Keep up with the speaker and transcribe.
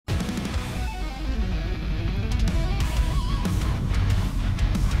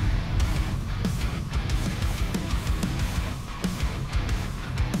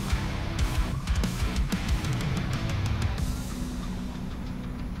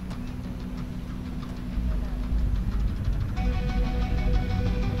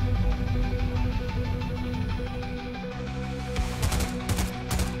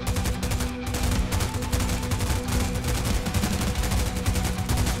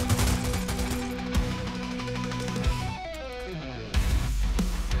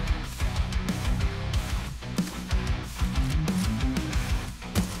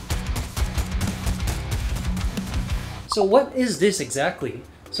So what is this exactly?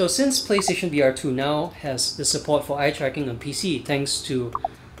 So since PlayStation VR2 now has the support for eye tracking on PC thanks to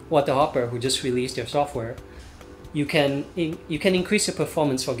Whatdahopper, who just released their software, you can increase your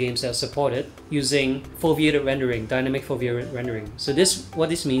performance for games that are supported using Foveated Rendering, dynamic Foveated Rendering. So what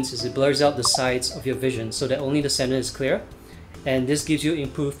this means is it blurs out the sides of your vision so that only the center is clear, and this gives you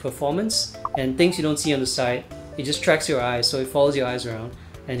improved performance, and things you don't see on the side, it just tracks your eyes, so it follows your eyes around,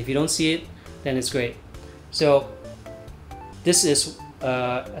 and if you don't see it, then it's great. So this is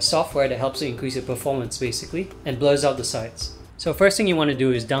a software that helps you increase your performance basically and blurs out the sides. So first thing you want to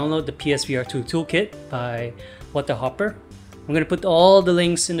do is download the PSVR2 Toolkit by Whatdahopper. I'm going to put all the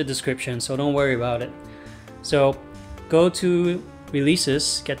links in the description, so don't worry about it. So go to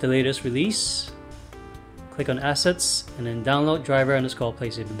releases, get the latest release, click on assets, and then download driver underscore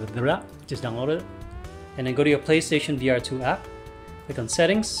PlayStation, just download it. And then go to your PlayStation VR2 app, click on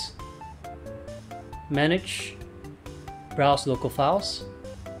settings, manage, browse local files.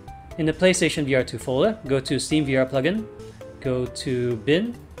 In the PlayStation VR2 folder, go to Steam VR plugin, go to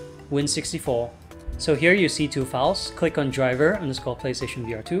bin, Win64. So here you see two files. Click on driver underscore PlayStation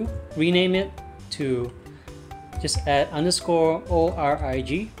VR2, rename it to just add underscore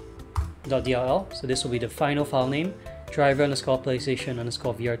orig.dll. So this will be the final file name, driver underscore PlayStation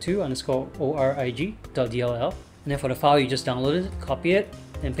underscore VR2 underscore orig.dll. And then for the file you just downloaded, copy it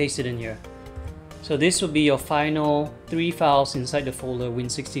and paste it in here. So this will be your final 3 files inside the folder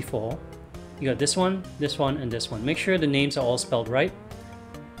Win64. You got this one, and this one. Make sure the names are all spelled right.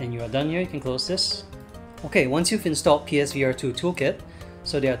 And you are done here, you can close this. Okay, once you've installed PSVR2 Toolkit,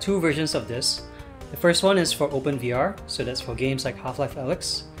 so there are 2 versions of this. The first one is for OpenVR, so that's for games like Half Life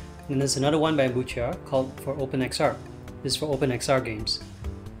Alyx. And there's another one by Mbucchia called for OpenXR. This is for OpenXR games.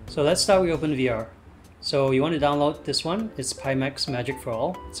 So let's start with OpenVR. So you want to download this one, it's Pimax Magic for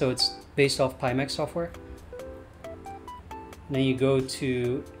All. So it's based off Pimax software. And then you go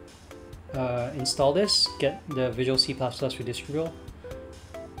to install this, get the Visual C++ redistributable.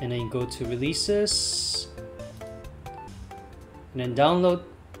 And then you go to releases, and then download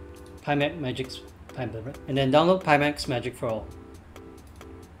Pimax Magic for All.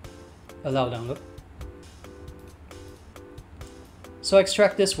 Allow download. So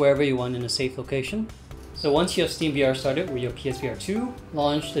extract this wherever you want in a safe location. So once you have Steam VR started with your PSVR2,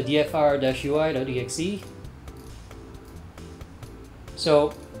 launch the dfr-ui.exe.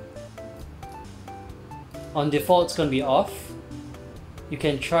 So on default it's going to be off. You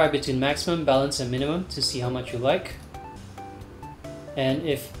can try between maximum, balance, and minimum to see how much you like. And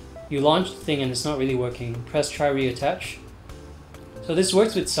if you launch the thing and it's not really working, press try reattach. So this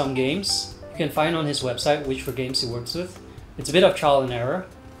works with some games. You can find on his website which for games he works with. It's a bit of trial and error.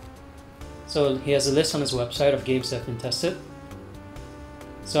 So he has a list on his website of games that have been tested.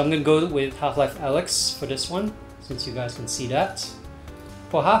 So I'm going to go with Half Life Alyx for this one, since you guys can see that.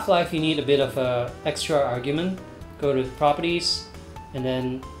 For Half-Life you need a bit of an extra argument. Go to properties, and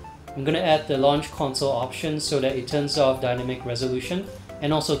then I'm going to add the launch console option so that it turns off dynamic resolution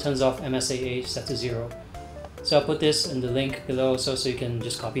and also turns off MSAA set to 0. So I'll put this in the link below so you can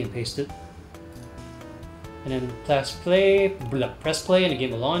just copy and paste it. And then press play and the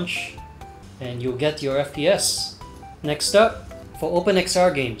game will launch and you'll get your FPS. Next up, for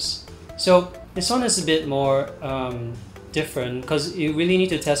OpenXR games. So this one is a bit more different because you really need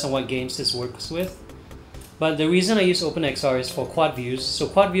to test on what games this works with. But the reason I use OpenXR is for quad views. So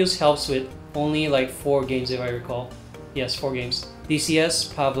quad views helps with only like 4 games if I recall. Yes, 4 games.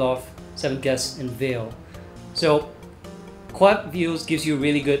 DCS, Pavlov, 7th Guest, and Veil. So quad views gives you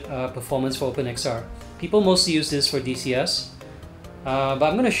really good performance for OpenXR. People mostly use this for DCS. But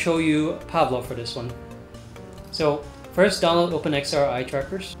I'm going to show you Pavlov for this one. So first download OpenXR Eye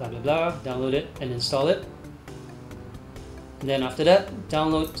Trackers, blah blah blah, download it and install it. And then after that,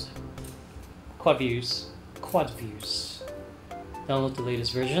 download quad views. Download the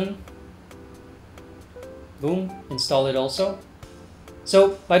latest version. Boom, install it also.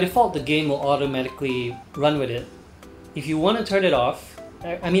 So by default the game will automatically run with it. If you want to turn it off,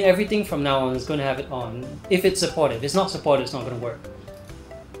 I mean everything from now on is going to have it on if it's supported. If it's not supported, it's not going to work.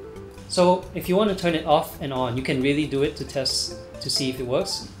 So if you want to turn it off and on, you can really do it to test to see if it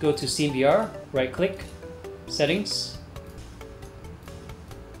works. Go to Steam VR, right click, settings,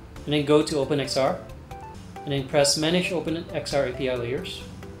 and then go to OpenXR, and then press Manage OpenXR API Layers.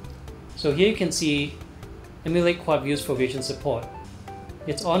 So here you can see Emulate Quad Views for Vision Support.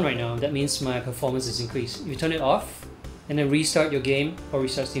 It's on right now, that means my performance is increased. If you turn it off, and then restart your game, or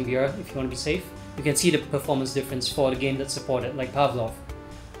restart Steam VR if you want to be safe, you can see the performance difference for the game that's supported, like Pavlov.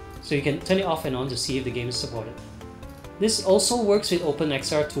 So you can turn it off and on to see if the game is supported. This also works with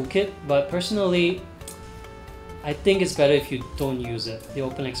OpenXR Toolkit, but personally, I think it's better if you don't use it, the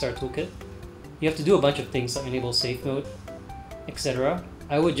OpenXR Toolkit. You have to do a bunch of things like enable safe mode, etc.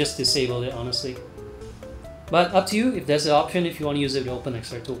 I would just disable it, honestly. But up to you if there's an option if you want to use it with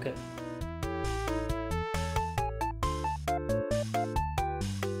OpenXR Toolkit.